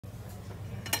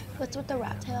What's with the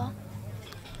rat tail?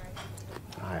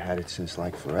 I had it since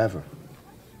like forever.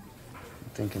 I'm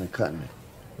thinking of cutting it.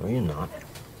 No, you're not.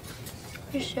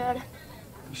 You should.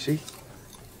 You see?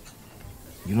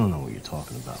 You don't know what you're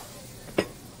talking about.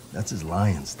 That's his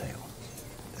lion's tail.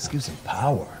 This gives him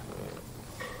power.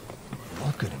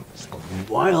 Look at him. He's like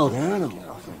a wild animal.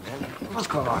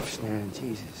 Fuck off, Stan.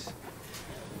 Jesus.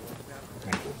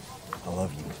 I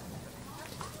love you.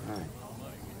 All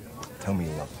right. Tell me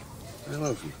you love me. I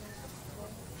love you.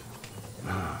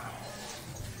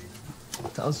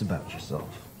 Tell us about yourself.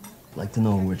 I'd like to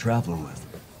know who we're traveling with.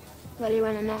 What do you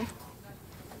want to know?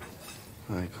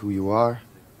 Like who you are,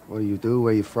 what do you do,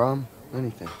 where you from,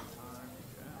 anything.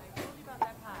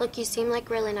 Look, you seem like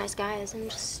really nice guys. I'm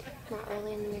just not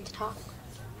really in the mood to talk.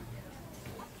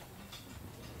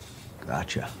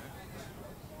 Gotcha.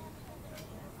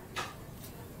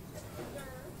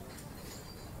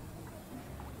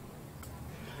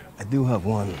 I do have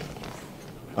one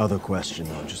other question,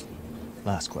 though. Just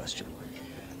last question.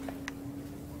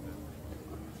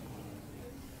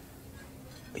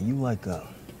 Are you like Am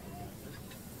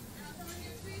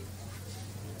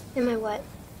I what?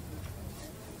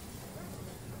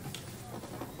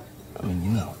 I mean,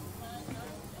 you know.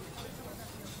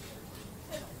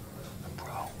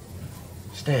 Bro.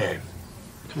 Stan,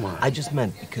 come on. I just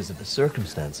meant because of the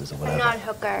circumstances or whatever. I'm not a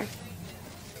hooker.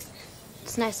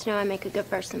 It's nice to know I make a good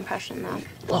first impression, though.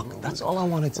 Look, that's all I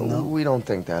wanted to know. We don't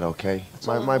think that, okay?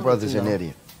 all I My wanted brother's to an know.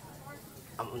 idiot.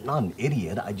 I'm not an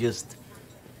idiot. I just...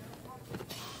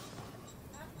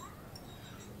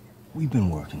 We've been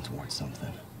working towards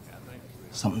something.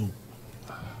 Something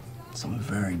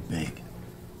very big,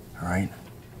 all right?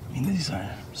 I mean, these are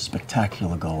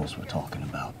spectacular goals we're talking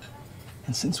about.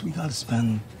 And since we gotta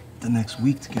spend the next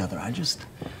week together, I just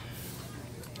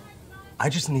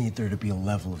need there to be a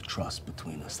level of trust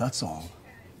between us, that's all.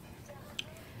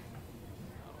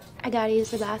 I gotta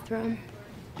use the bathroom.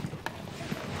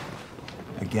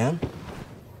 Again?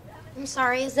 I'm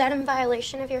sorry, is that in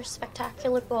violation of your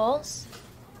spectacular goals?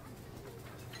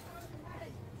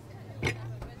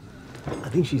 I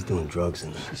think she's doing drugs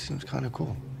in there. She seems kind of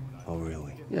cool. Oh,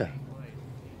 really? Yeah.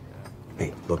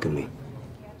 Hey, look at me.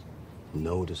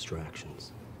 No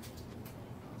distractions.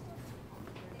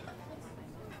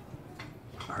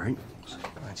 All right?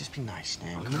 Just be nice,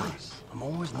 Stan. I'm Come on. nice. I'm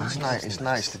always nice. It's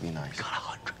nice to be nice. Got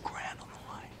 $100 grand on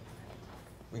the line.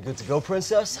 We good to go,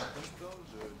 princess?